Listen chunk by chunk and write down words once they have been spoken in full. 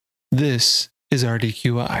This is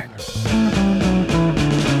RDQI.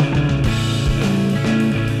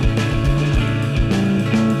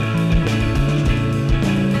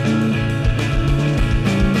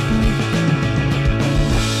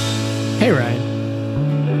 Hey,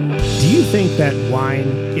 Ryan. Do you think that wine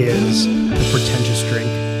is a pretentious drink?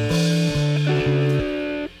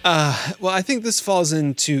 Well, I think this falls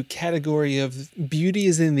into category of beauty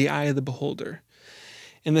is in the eye of the beholder.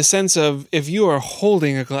 In the sense of if you are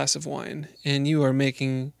holding a glass of wine and you are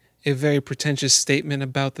making a very pretentious statement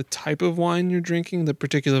about the type of wine you're drinking, the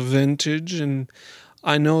particular vintage, and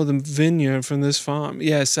I know the vineyard from this farm.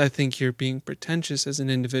 Yes, I think you're being pretentious as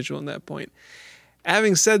an individual in that point.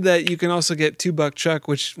 Having said that, you can also get $2 Chuck,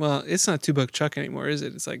 which, well, it's not $2 Chuck anymore, is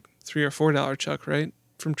it? It's like $3 or $4 Chuck, right?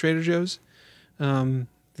 From Trader Joe's.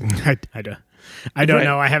 I don't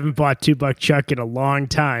know. I haven't bought $2 Chuck in a long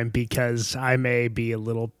time because I may be a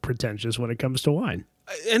little pretentious when it comes to wine.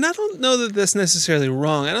 And I don't know that that's necessarily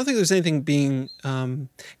wrong. I don't think there's anything being,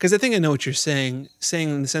 because I think I know what you're saying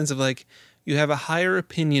in the sense of like, you have a higher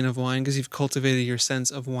opinion of wine because you've cultivated your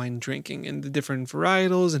sense of wine drinking and the different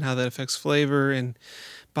varietals and how that affects flavor and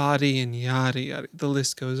body and yada, yada. The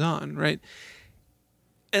list goes on, right?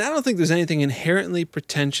 And I don't think there's anything inherently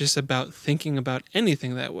pretentious about thinking about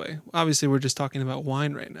anything that way. Obviously, we're just talking about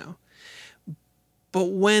wine right now. But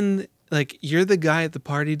when, like, you're the guy at the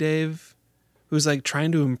party, Dave, who's, like,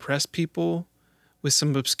 trying to impress people with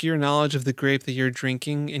some obscure knowledge of the grape that you're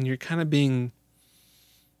drinking, and you're kind of being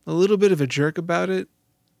a little bit of a jerk about it,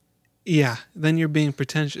 yeah, then you're being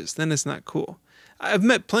pretentious. Then it's not cool. I've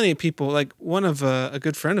met plenty of people, like, one of a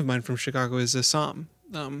good friend of mine from Chicago is Assam.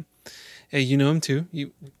 Hey, you know him too.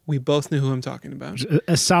 We both knew who I'm talking about.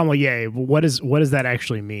 A sommelier. What does that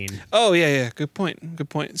actually mean? Oh, yeah. Good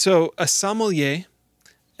point. So a sommelier,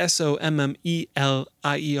 Sommelier,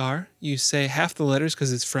 you say half the letters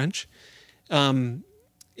because it's French,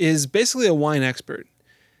 is basically a wine expert.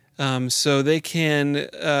 So they can,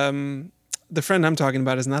 the friend I'm talking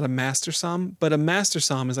about is not a master somm, but a master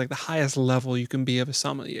somm is like the highest level you can be of a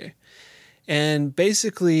sommelier. And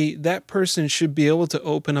basically, that person should be able to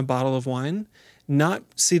open a bottle of wine, not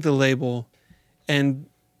see the label, and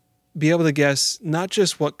be able to guess not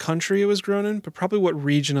just what country it was grown in, but probably what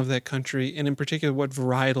region of that country, and in particular, what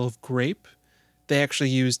varietal of grape they actually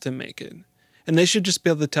used to make it. And they should just be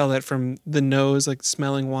able to tell that from the nose, like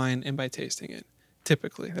smelling wine, and by tasting it,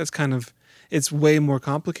 typically. That's kind of, it's way more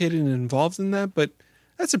complicated and involved than that, but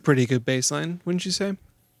that's a pretty good baseline, wouldn't you say?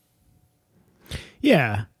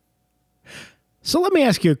 Yeah. So let me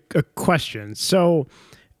ask you a question. So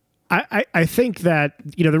I think that,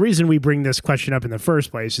 the reason we bring this question up in the first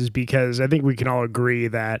place is because I think we can all agree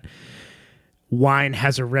that wine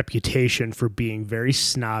has a reputation for being very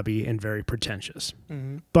snobby and very pretentious.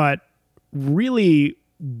 Mm-hmm. But really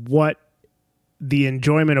what the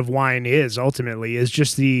enjoyment of wine is ultimately is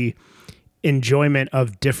just the enjoyment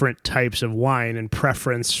of different types of wine and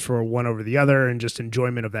preference for one over the other and just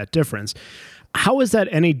enjoyment of that difference. How is that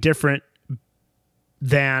any different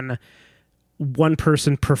than one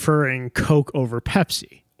person preferring Coke over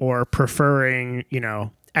Pepsi or preferring,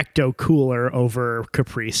 Ecto Cooler over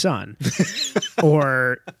Capri Sun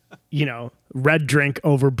or, red drink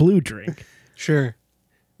over blue drink? Sure.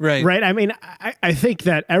 Right. Right. I mean, I think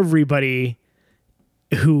that everybody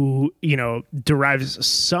who, derives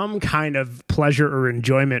some kind of pleasure or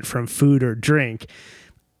enjoyment from food or drink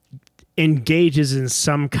engages in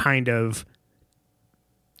some kind of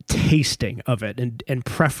tasting of it and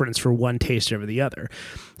preference for one taste over the other.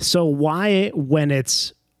 So why, when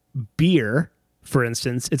it's beer, for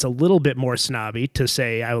instance, it's a little bit more snobby to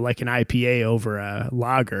say I would like an IPA over a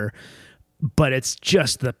lager, but it's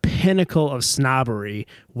just the pinnacle of snobbery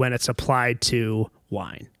when it's applied to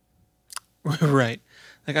wine. Right.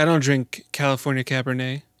 Like, I don't drink California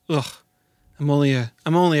Cabernet. Ugh. I'm only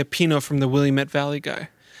a Pinot from the Willamette Valley guy.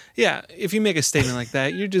 Yeah, if you make a statement like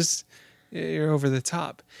that, you're over the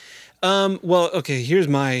top. Well, okay, here's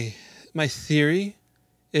my theory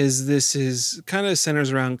is this is kind of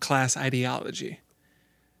centers around class ideology.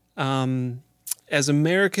 As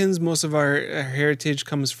Americans, most of our heritage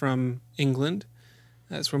comes from England.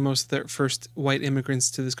 That's where most of the first white immigrants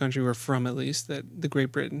to this country were from, at least, the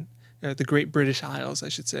Great British Isles, I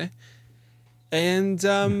should say. And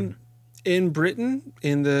in Britain,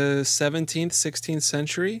 in the 17th, 16th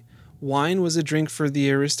century, wine was a drink for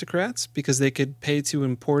the aristocrats because they could pay to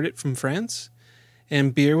import it from France.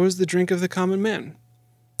 And beer was the drink of the common man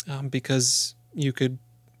because you could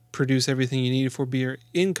produce everything you needed for beer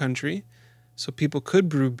in country. So people could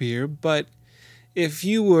brew beer. But if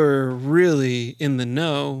you were really in the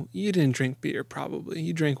know, you didn't drink beer probably.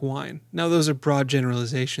 You drank wine. Now, those are broad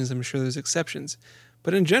generalizations. I'm sure there's exceptions.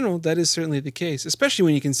 But in general, that is certainly the case, especially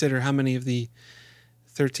when you consider how many of the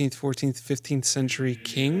 13th, 14th, 15th century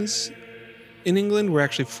kings in England were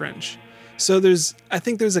actually French. So I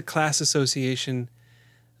think there's a class association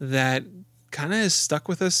that kind of has stuck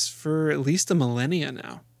with us for at least a millennia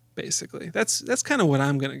now, basically. That's kind of what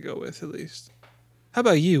I'm going to go with, at least. How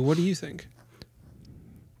about you? What do you think?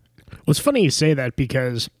 Well, it's funny you say that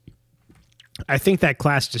because I think that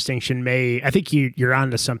class distinction I think you're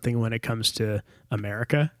onto something when it comes to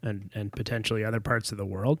America and potentially other parts of the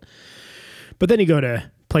world. But then you go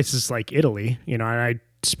to places like Italy, and I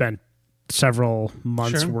spent several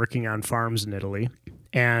months working on farms in Italy,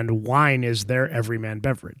 and wine is their everyman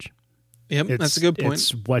beverage. Yep, that's a good point.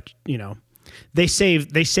 It's what, they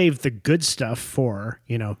save the good stuff for,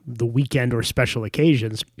 the weekend or special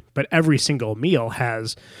occasions, but every single meal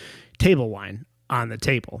has table wine on the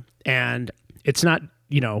table. And it's not,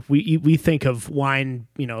 we think of wine,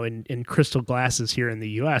 in crystal glasses here in the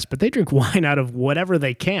US, but they drink wine out of whatever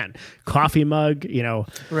they can. Coffee mug,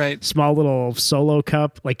 right. Small little solo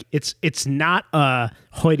cup. Like it's not a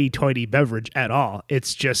hoity-toity beverage at all.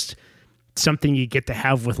 It's just something you get to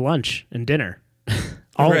have with lunch and dinner.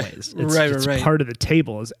 Always. It's part of the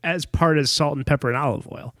table, as part as salt and pepper and olive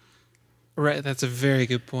oil. Right. That's a very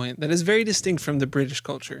good point. That is very distinct from the British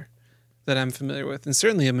culture that I'm familiar with, and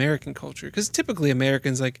certainly American culture. Because typically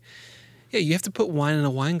Americans, you have to put wine in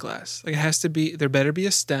a wine glass. Like, it has to be, there better be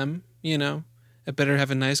a stem, it better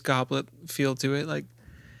have a nice goblet feel to it. Like,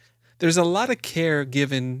 there's a lot of care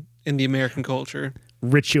given in the American culture.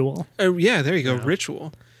 Ritual. Yeah, there you go. Yeah.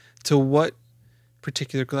 Ritual to what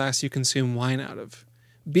particular glass you consume wine out of.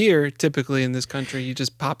 Beer, typically in this country, you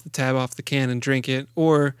just pop the tab off the can and drink it.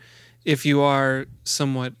 Or if you are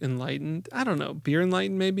somewhat enlightened, I don't know, beer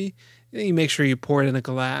enlightened maybe, you make sure you pour it in a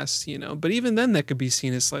glass, But even then, that could be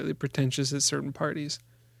seen as slightly pretentious at certain parties.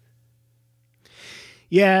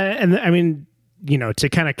 Yeah, and I mean, to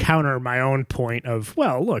kind of counter my own point of,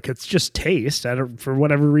 well, look, it's just taste. For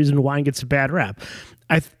whatever reason, wine gets a bad rap.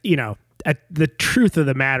 The truth of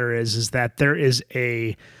the matter is that there is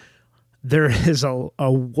a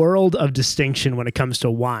world of distinction when it comes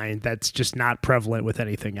to wine that's just not prevalent with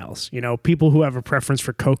anything else. People who have a preference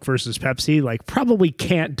for Coke versus Pepsi, probably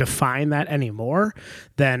can't define that anymore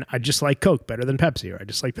than I just like Coke better than Pepsi, or I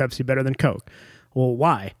just like Pepsi better than Coke. Well,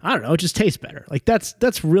 why? I don't know. It just tastes better.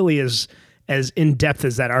 That's really as in-depth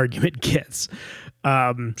as that argument gets.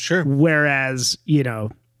 Sure. Whereas,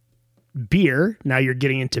 beer, now you're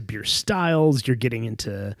getting into beer styles, you're getting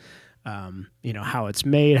into how it's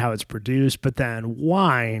made, how it's produced, but then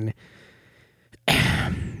wine,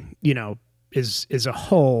 is a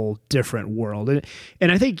whole different world.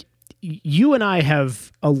 And I think you and I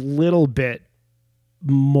have a little bit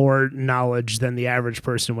more knowledge than the average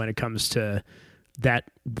person when it comes to that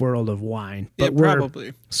world of wine. But probably.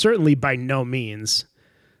 We're certainly by no means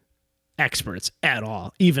experts at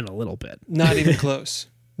all, even a little bit. Not even close.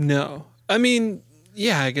 No. I mean,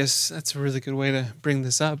 yeah, I guess that's a really good way to bring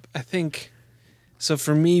this up. I think, so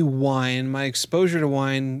for me, wine, my exposure to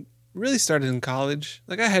wine really started in college.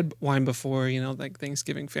 I had wine before,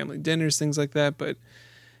 Thanksgiving family dinners, things like that, but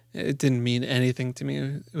it didn't mean anything to me.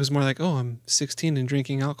 It was more like, oh, I'm 16 and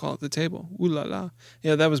drinking alcohol at the table. Ooh la la.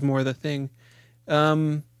 Yeah, that was more the thing.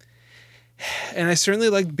 And I certainly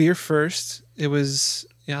liked beer first. It was,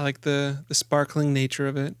 I like the sparkling nature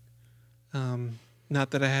of it.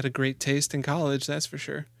 Not that I had a great taste in college, that's for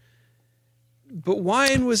sure. But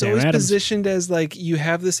wine was always positioned as you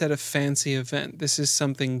have this at a fancy event. This is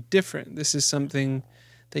something different. This is something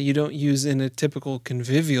that you don't use in a typical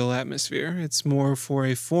convivial atmosphere. It's more for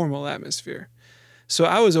a formal atmosphere. So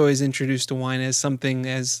I was always introduced to wine as something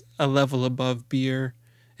as a level above beer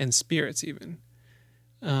and spirits even.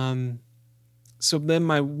 So then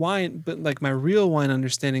my real wine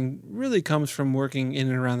understanding really comes from working in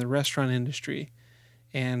and around the restaurant industry.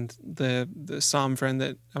 And the Somm friend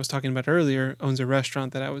that I was talking about earlier owns a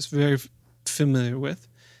restaurant that I was very familiar with,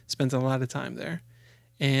 spent a lot of time there.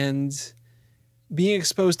 And being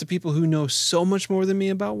exposed to people who know so much more than me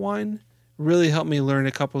about wine really helped me learn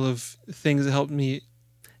a couple of things that helped me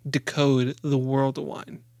decode the world of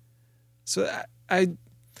wine. So I've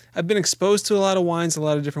been exposed to a lot of wines, a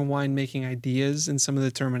lot of different winemaking ideas and some of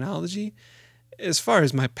the terminology. As far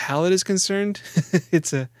as my palate is concerned,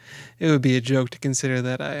 it would be a joke to consider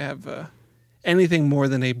that I have anything more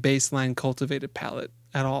than a baseline cultivated palate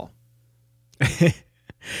at all.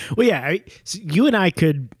 Well, yeah, so you and I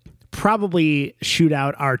could probably shoot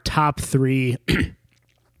out our top three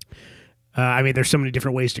I mean, there's so many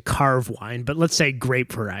different ways to carve wine, but let's say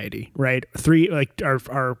grape variety, right? Three, like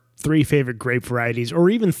our three favorite grape varieties, or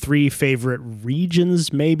even three favorite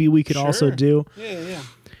regions, maybe we could also do. Yeah.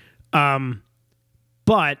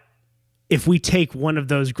 But if we take one of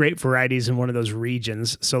those grape varieties in one of those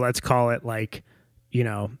regions, so let's call it like,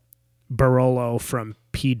 Barolo from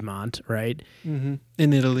Piedmont, right? Mm-hmm.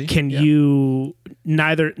 In Italy. Can you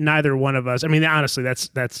neither one of us? I mean, honestly,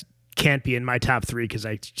 that's can't be in my top three because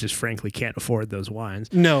I just frankly can't afford those wines.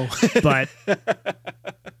 No, but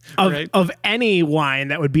of any wine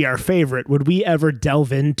that would be our favorite, would we ever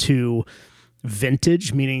delve into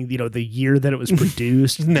vintage, meaning the year that it was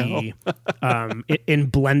produced? No. In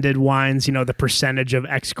blended wines, the percentage of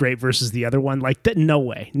X grape versus the other one, like that? No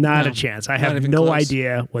way, not a chance. I have no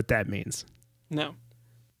idea what that means. No,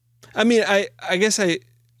 I mean, I guess I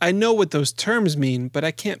know what those terms mean, but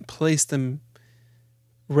I can't place them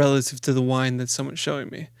relative to the wine that someone's showing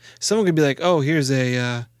me. Someone could be like, "Oh, here's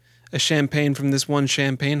a champagne from this one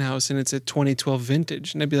champagne house, and it's a 2012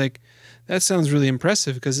 vintage," and I'd be like, "That sounds really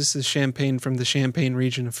impressive because this is champagne from the Champagne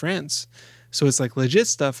region of France, so it's like legit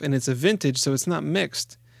stuff, and it's a vintage, so it's not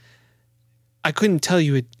mixed." I couldn't tell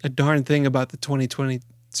you a darn thing about the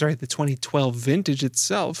 2012 vintage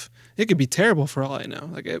itself. It could be terrible for all I know.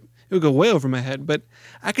 Like it would go way over my head, but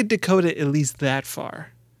I could decode it at least that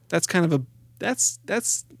far. That's kind of that's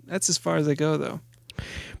as far as I go, though.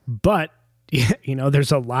 But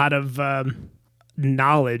there's a lot of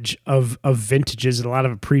knowledge of vintages and a lot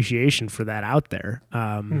of appreciation for that out there.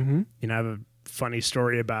 I have a funny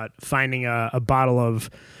story about finding a bottle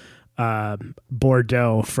of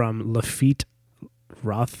Bordeaux from Lafite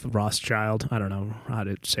Rothschild. I don't know how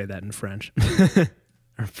to say that in French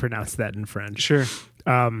or pronounce that in French. Sure.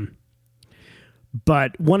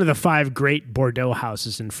 But one of the 5 great Bordeaux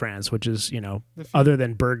houses in France, which is, other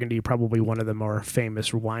than Burgundy, probably one of the more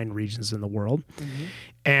famous wine regions in the world. Mm-hmm.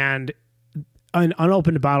 And an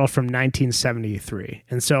unopened bottle from 1973.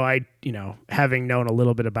 And so I, having known a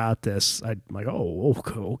little bit about this, I'm like, oh,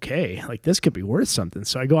 okay, like this could be worth something.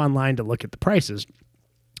 So I go online to look at the prices.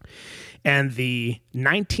 And the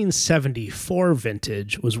 1974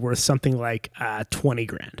 vintage was worth something like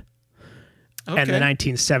 $20,000. Okay. And the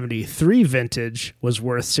 1973 vintage was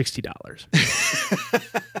worth $60.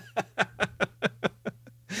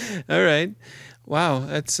 All right. Wow,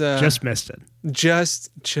 that's just missed it.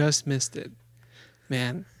 Just missed it.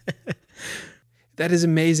 Man. That is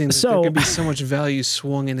amazing that there could be so much value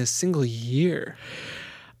swung in a single year.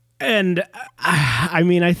 And I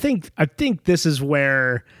mean, I think this is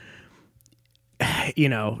where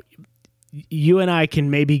you and I can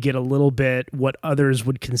maybe get a little bit what others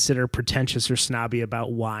would consider pretentious or snobby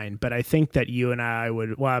about wine, but I think that you and I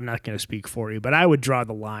would, well, I'm not going to speak for you, but I would draw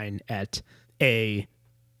the line at a,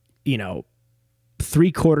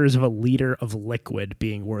 3/4 of a liter of liquid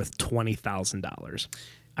being worth $20,000.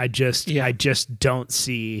 I just don't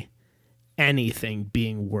see anything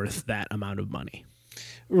being worth that amount of money.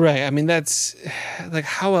 Right. I mean, that's like,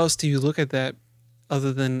 how else do you look at that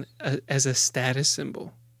other than as a status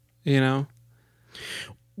symbol?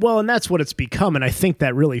 Well, and that's what it's become. And I think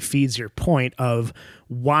that really feeds your point of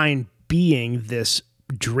wine being this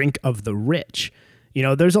drink of the rich.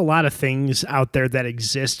 There's a lot of things out there that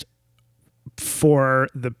exist for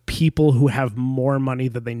the people who have more money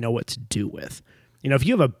than they know what to do with. If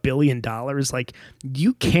you have $1 billion, like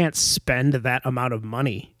you can't spend that amount of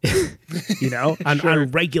money,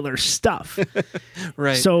 on regular stuff.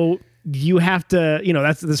 Right. So you have to,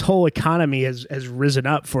 that's this whole economy has risen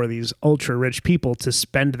up for these ultra rich people to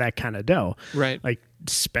spend that kind of dough. Right. Like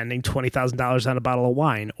spending $20,000 on a bottle of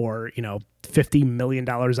wine or, $50 million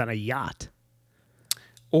on a yacht.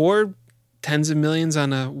 Or tens of millions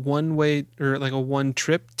on a one-way or like a one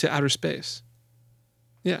trip to outer space.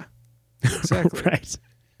 Yeah. Exactly. Right.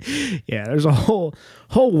 Yeah, there's a whole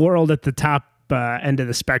world at the top end of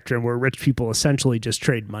the spectrum where rich people essentially just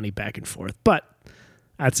trade money back and forth. But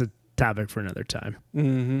that's a topic for another time.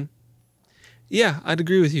 Mm-hmm. Yeah, I'd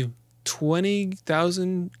agree with you.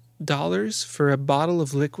 $20,000 for a bottle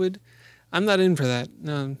of liquid? I'm not in for that.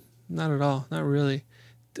 No, not at all. Not really.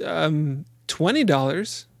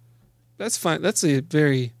 $20? That's fine. That's a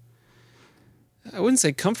very, I wouldn't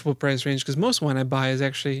say comfortable price range because most wine I buy is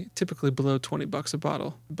actually typically below $20 a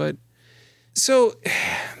bottle. But so,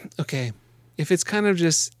 okay, if it's kind of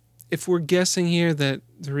just, if we're guessing here that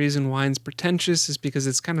the reason wine's pretentious is because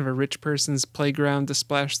it's kind of a rich person's playground to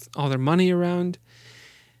splash all their money around,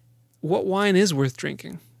 what wine is worth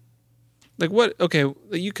drinking? Like what, okay,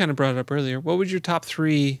 you kind of brought it up earlier. What would your top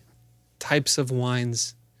 3 types of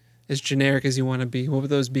wines, as generic as you want to be, what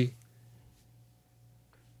would those be?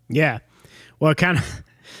 Yeah. Well, it kind of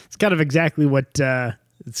It's kind of exactly what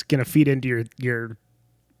it's going to feed into your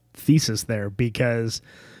thesis there, because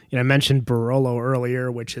I mentioned Barolo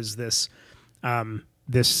earlier, which is this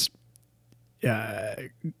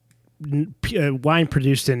wine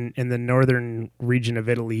produced in the northern region of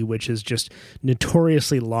Italy, which is just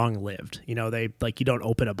notoriously long lived. You don't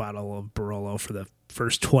open a bottle of Barolo for the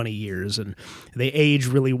first 20 years, and they age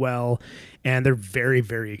really well, and they're very,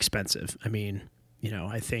 very expensive. I mean,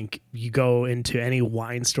 I think you go into any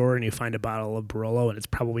wine store and you find a bottle of Barolo, and it's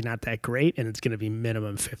probably not that great, and it's going to be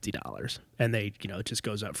minimum $50, and it just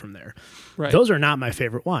goes up from there. Right. Those are not my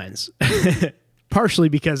favorite wines, partially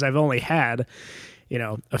because I've only had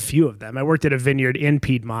a few of them. I worked at a vineyard in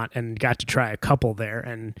Piedmont and got to try a couple there,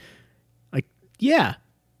 and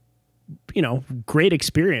great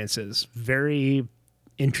experiences, very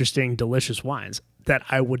interesting, delicious wines that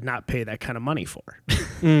I would not pay that kind of money for.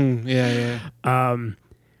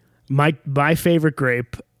 My favorite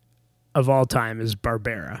grape of all time is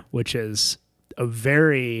Barbera, which is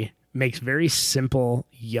makes very simple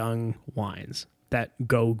young wines that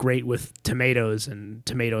go great with tomatoes and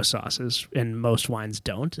tomato sauces, and most wines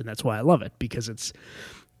don't, and that's why I love it, because it's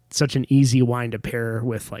such an easy wine to pair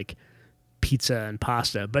with like pizza and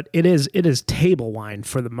pasta. But it is table wine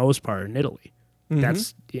for the most part in Italy. Mm-hmm.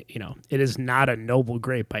 That's it is not a noble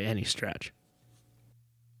grape by any stretch.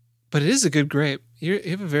 But it is a good grape. You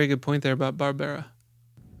have a very good point there about Barbera.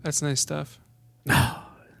 That's nice stuff.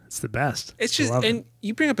 It's the best. It's just, and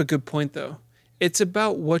you bring up a good point though. It's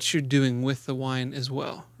about what you're doing with the wine as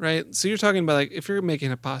well, right? So you're talking about like if you're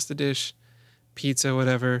making a pasta dish, pizza,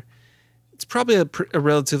 whatever, it's probably a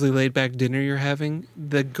relatively laid back dinner you're having.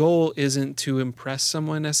 The goal isn't to impress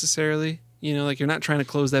someone necessarily. Like you're not trying to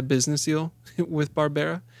close that business deal with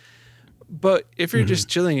Barbera. But if you're just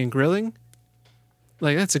chilling and grilling,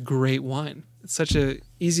 like that's a great wine. It's such a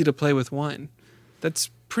easy to play with wine. That's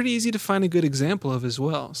pretty easy to find a good example of as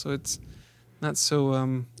well. So it's not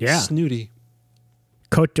so snooty.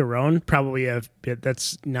 Côte d'Aron, probably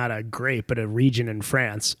that's not a grape, but a region in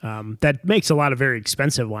France that makes a lot of very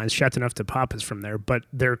expensive wines. Châteauneuf du Pape is from there, but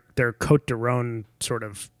their Côte d'Aron sort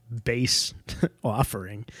of base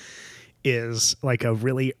offering is like a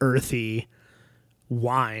really earthy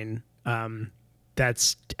wine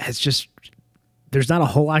there's not a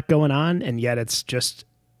whole lot going on, and yet it's just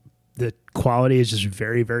the quality is just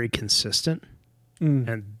very, very consistent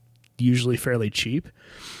and usually fairly cheap.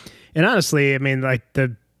 And honestly, I mean, like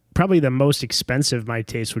probably the most expensive my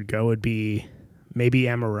taste would go would be maybe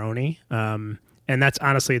Amarone. And that's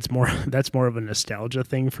honestly, that's more of a nostalgia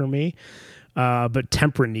thing for me. But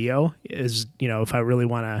Tempranillo is, if I really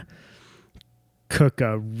want to cook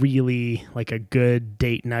a really like a good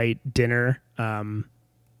date night dinner,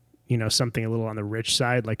 something a little on the rich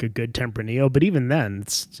side, like a good Tempranillo. But even then,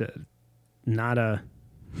 it's not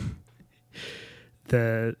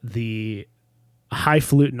the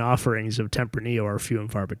highfalutin offerings of Tempranillo are few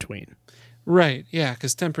and far between. Right, yeah,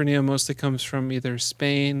 because Tempranillo mostly comes from either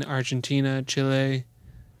Spain, Argentina, Chile,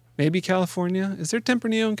 maybe California. Is there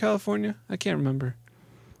Tempranillo in California? I can't remember.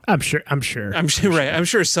 I'm sure. Right. I'm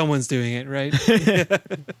sure someone's doing it, right?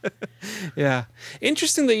 Yeah.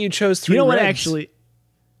 Interesting that you chose 3 You know what, reds. actually?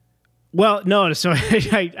 Well, no. So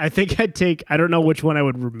I think I'd take, I don't know which one I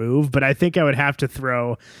would remove, but I think I would have to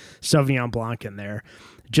throw Sauvignon Blanc in there,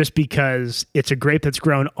 just because it's a grape that's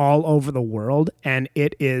grown all over the world, and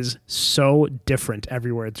it is so different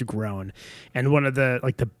everywhere it's grown. And one of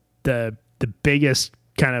the biggest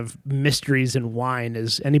kind of mysteries in wine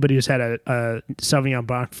is anybody who's had a Sauvignon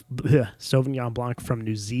Blanc from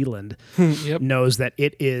New Zealand knows that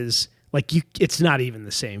it is like it's not even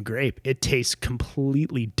the same grape. It tastes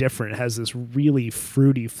completely different. It has this really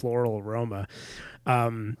fruity floral aroma.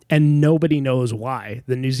 And nobody knows why.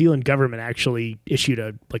 The New Zealand government actually issued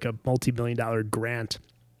a multi-million-dollar grant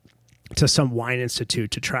to some wine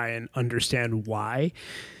institute to try and understand why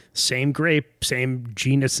same grape, same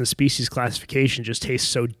genus and species classification just tastes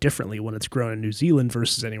so differently when it's grown in New Zealand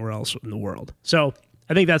versus anywhere else in the world. So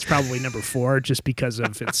I think that's probably number 4, just because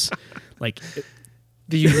of its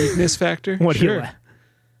the uniqueness factor. What sure.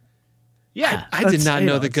 Yeah, I did not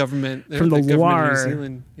know the government from the Loire, New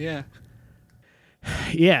Zealand. Yeah.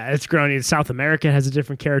 Yeah, it's grown in South America. It has a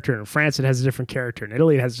different character. In France, it has a different character. In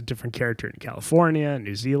Italy, it has a different character. In California,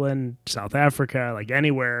 New Zealand, South Africa, like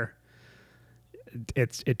anywhere,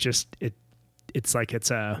 it's like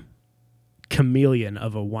it's a chameleon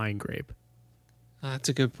of a wine grape. That's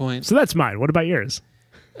a good point. So that's mine. What about yours?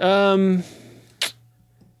 Well,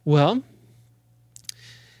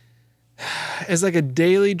 as like a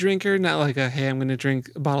daily drinker, not like hey, I'm going to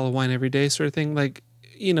drink a bottle of wine every day sort of thing. Like,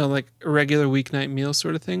 like a regular weeknight meal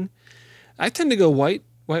sort of thing. I tend to go white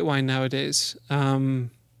white wine nowadays.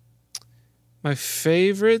 My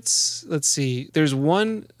favorites, let's see. There's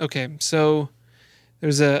one, okay, so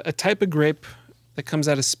there's a type of grape that comes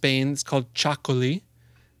out of Spain. It's called Chacoli.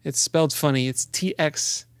 It's spelled funny. It's T-X-A-K-O-L-I,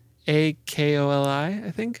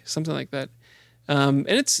 I think, something like that.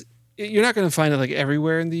 And you're not going to find it like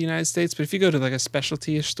everywhere in the United States, but if you go to like a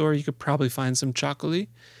specialty store, you could probably find some Chacoli.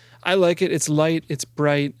 I like it. It's light. It's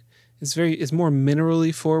bright. It's more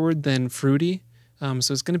minerally forward than fruity.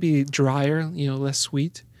 So it's going to be drier, less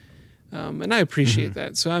sweet. And I appreciate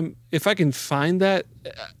that. So if I can find that,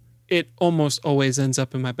 it almost always ends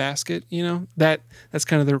up in my basket. That's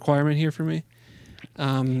kind of the requirement here for me.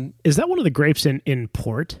 Is that one of the grapes in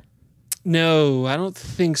port? No, I don't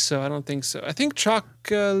think so. I think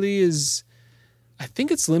Chacoli I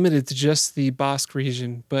think it's limited to just the Basque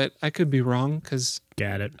region, but I could be wrong because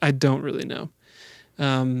I don't really know.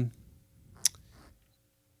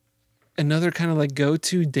 Another kind of like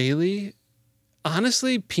go-to daily,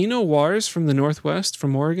 honestly, Pinot Noirs from the Northwest,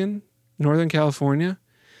 from Oregon, Northern California.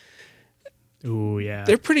 Ooh, yeah.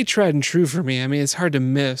 They're pretty tried and true for me. I mean, it's hard to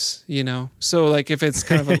miss, So like if it's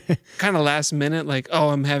kind of kind of last minute, like, oh,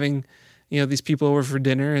 I'm having, these people over for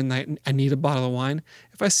dinner and I need a bottle of wine.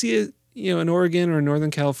 If I see an Oregon or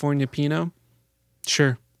Northern California Pinot,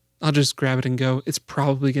 sure, I'll just grab it and go. It's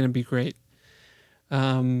probably going to be great.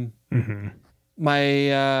 I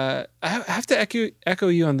have to echo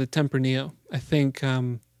you on the Tempranillo. I think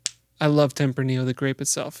I love Tempranillo, the grape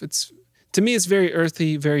itself. To me, it's very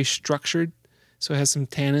earthy, very structured. So it has some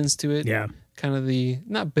tannins to it. Yeah. Kind of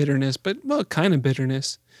not bitterness, but kind of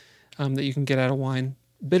bitterness that you can get out of wine.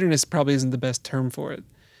 Bitterness probably isn't the best term for it.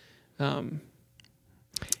 Yeah,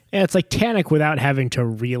 it's like tannic without having to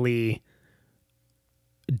really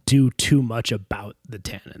do too much about the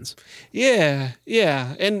tannins. Yeah.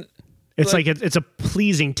 And it's like it's a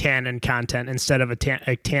pleasing tannin content instead of a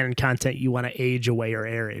tannin content you want to age away or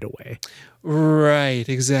aerate away. Right,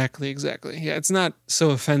 exactly. Yeah, it's not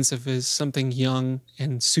so offensive as something young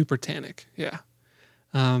and super tannic. Yeah.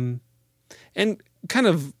 And kind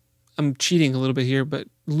of, I'm cheating a little bit here, but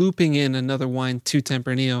looping in another wine to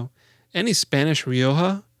Tempranillo, any Spanish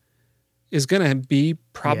Rioja is going to be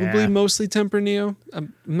probably mostly Tempranillo.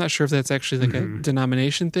 I'm not sure if that's actually like a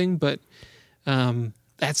denomination thing, but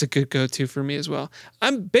that's a good go-to for me as well.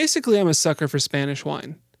 I'm a sucker for Spanish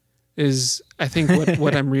wine. Is I think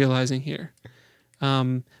what I'm realizing here.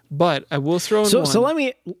 But I will throw in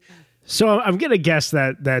one. So I'm gonna guess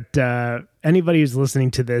that anybody who's listening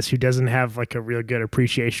to this who doesn't have like a real good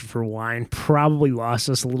appreciation for wine probably lost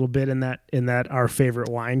us a little bit in that our favorite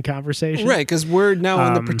wine conversation. Right, because we're now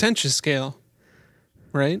on the pretentious scale.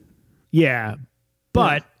 Right? Yeah.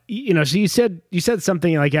 But so you said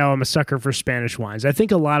something like, "Oh, I'm a sucker for Spanish wines." I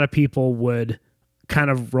think a lot of people would kind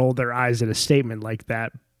of roll their eyes at a statement like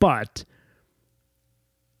that. But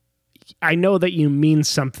I know that you mean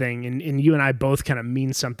something, and you and I both kind of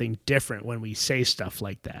mean something different when we say stuff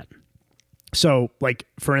like that. So, like,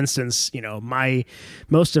 for instance,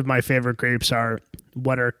 most of my favorite grapes are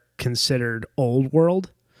what are considered old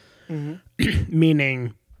world,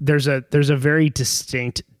 meaning there's a very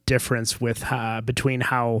distinct difference between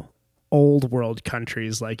how old world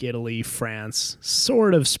countries like Italy, France,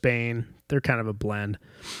 sort of Spain, they're kind of a blend.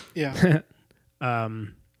 Yeah.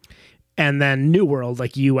 And then New World,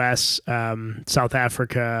 like U.S., South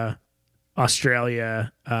Africa,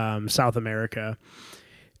 Australia, South America.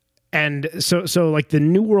 And so like the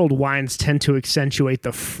New World wines tend to accentuate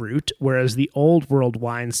the fruit, whereas the Old World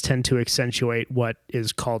wines tend to accentuate what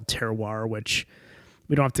is called terroir, which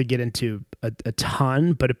we don't have to get into a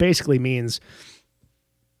ton, but it basically means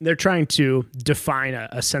they're trying to define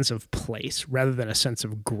a sense of place rather than a sense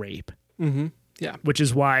of grape. Mm-hmm. Yeah. Which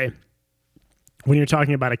is why when you're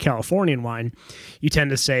talking about a Californian wine, you tend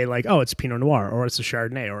to say like, oh, it's a Pinot Noir, or it's a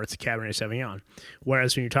Chardonnay, or it's a Cabernet Sauvignon.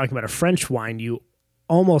 Whereas when you're talking about a French wine, you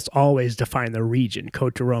almost always define the region: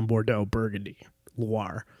 Côte d'Aron, Bordeaux, Burgundy,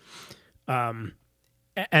 Loire. And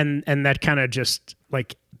that kind of just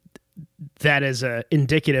like, that is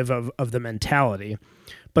indicative of the mentality.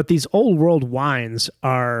 But these old world wines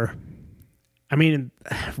are, I mean,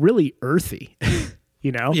 really earthy,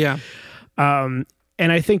 Yeah.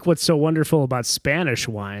 And I think what's so wonderful about Spanish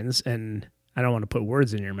wines, and I don't want to put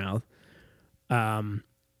words in your mouth,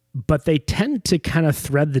 but they tend to kind of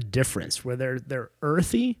thread the difference where they're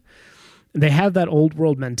earthy. They have that old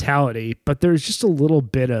world mentality, but there's just a little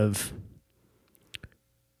bit of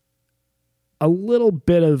I don't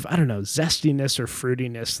know, zestiness or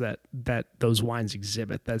fruitiness that those wines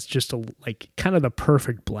exhibit. That's just like kind of the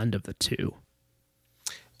perfect blend of the two.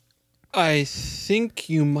 I think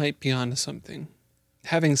you might be onto something.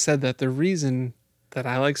 Having said that, the reason that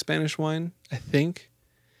I like Spanish wine, I think,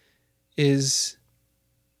 is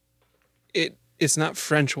it's not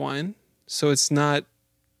French wine, so it's not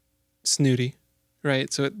snooty,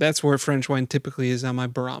 right? So that's where French wine typically is on my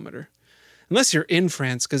barometer. Unless you're in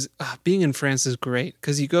France, because being in France is great,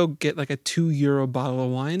 because you go get like a €2 bottle of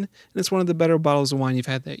wine, and it's one of the better bottles of wine you've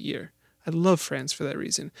had that year. I love France for that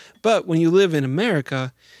reason. But when you live in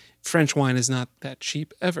America, French wine is not that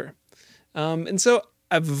cheap ever. And so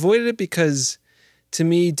I've avoided it because, to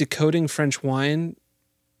me, decoding French wine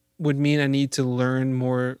would mean I need to learn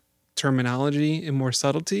more terminology and more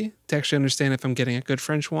subtlety to actually understand if I'm getting a good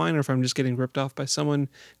French wine or if I'm just getting ripped off by someone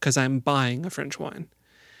because I'm buying a French wine.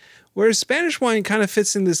 Whereas Spanish wine kind of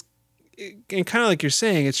fits in this, and kind of like you're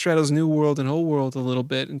saying, it straddles New World and Old World a little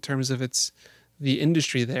bit in terms of the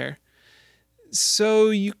industry there.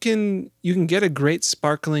 So you can get a great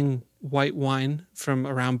sparkling white wine from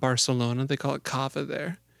around Barcelona. They call it cava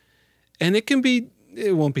there. And it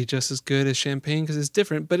won't be just as good as champagne because it's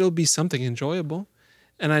different, but it'll be something enjoyable.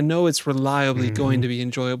 And I know it's reliably going to be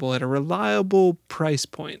enjoyable at a reliable price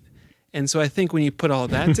point. And so I think when you put all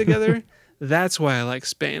that together, that's why I like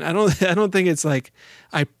Spain. I don't think it's like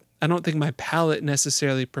I don't think my palate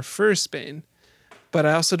necessarily prefers Spain, but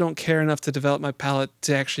I also don't care enough to develop my palate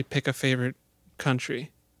to actually pick a favorite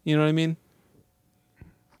country. You know what I mean?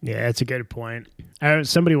 Yeah, that's a good point.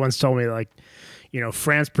 Somebody once told me, like,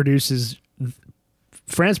 France produces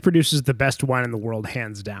the best wine in the world,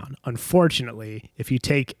 hands down. Unfortunately, if you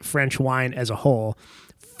take French wine as a whole,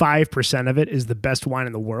 5% of it is the best wine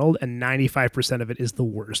in the world, and 95% of it is the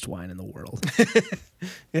worst wine in the world.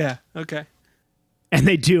 Yeah. Okay. And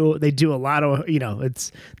they do a lot of,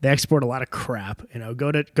 they export a lot of crap.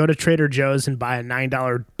 Go to Trader Joe's and buy a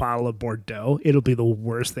 $9 bottle of Bordeaux. It'll be the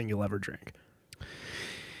worst thing you'll ever drink.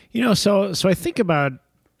 So I think about,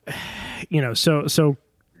 so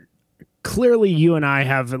clearly you and I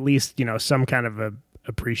have at least, some kind of a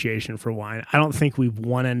appreciation for wine. I don't think we've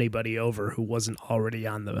won anybody over who wasn't already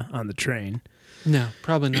on the train. No,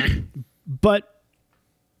 probably not. But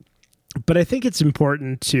I think it's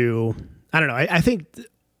important to, I don't know. I think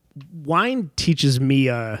wine teaches me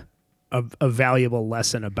a valuable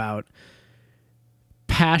lesson about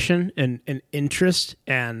passion and interest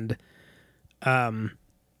and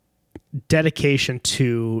dedication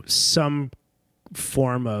to some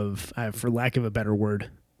form of, for lack of a better word,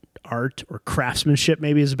 art or craftsmanship.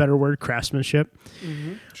 Maybe is a better word. Craftsmanship.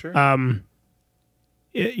 Mm-hmm, sure.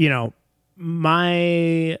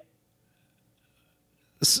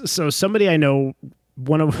 So somebody I know,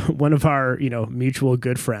 one of our mutual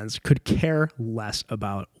good friends, could care less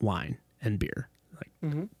about wine and beer. Like,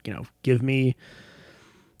 give me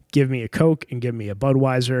a Coke and give me a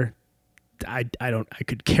Budweiser. I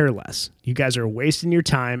could care less. You guys are wasting your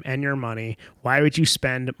time and your money. Why would you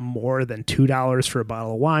spend more than $2 for a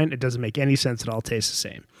bottle of wine? It doesn't make any sense. It all tastes the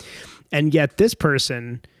same. And yet this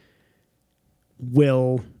person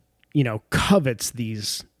will, covets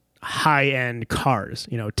these high-end cars,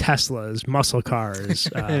 Teslas, muscle cars,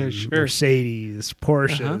 Sure. Mercedes,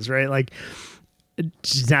 Porsches, right? Like,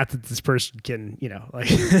 it's not that this person can,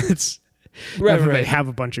 it's Right. They have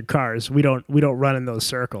a bunch of cars. We don't run in those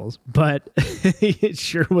circles, but it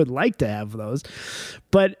sure would like to have those.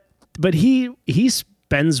 But he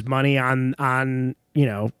spends money on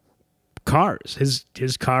cars.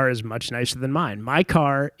 His car is much nicer than mine. My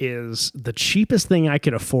car is the cheapest thing I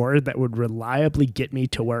could afford that would reliably get me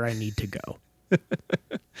to where I need to go.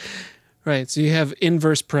 Right. So you have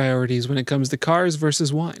inverse priorities when it comes to cars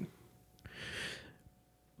versus wine.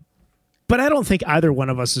 But I don't think either one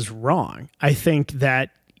of us is wrong. I think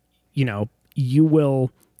that, you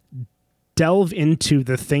will delve into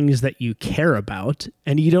the things that you care about,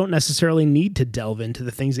 and you don't necessarily need to delve into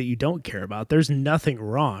the things that you don't care about. There's nothing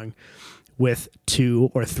wrong with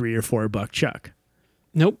 $2 or $3 or $4 chuck.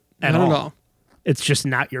 Nope. Not at all. It's just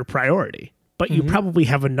not your priority. But you probably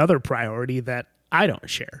have another priority that I don't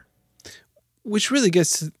share. Which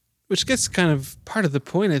gets kind of part of the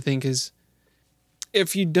point, I think, is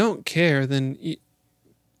if you don't care, then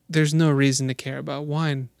there's no reason to care about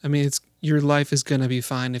wine. I mean, your life is going to be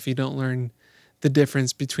fine if you don't learn the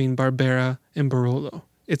difference between Barbera and Barolo.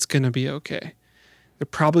 It's going to be okay. There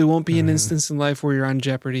probably won't be an instance in life where you're on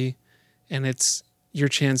Jeopardy and it's your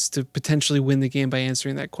chance to potentially win the game by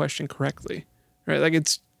answering that question correctly, right? Like,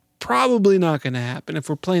 it's probably not going to happen if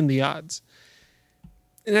we're playing the odds.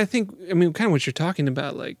 And I think, kind of what you're talking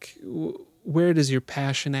about, like, where does your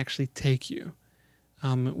passion actually take you?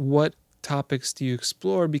 What topics do you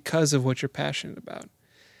explore because of what you're passionate about?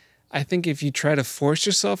 I think if you try to force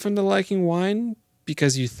yourself into liking wine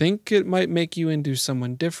because you think it might make you into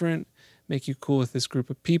someone different, make you cool with this group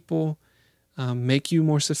of people, make you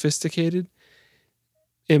more sophisticated.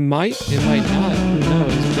 It might not. Who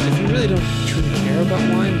knows? But if you really don't truly care about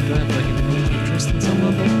wine, you don't have like an interest in some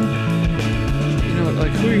level,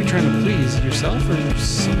 like who are you trying to please? Yourself or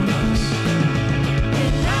someone else?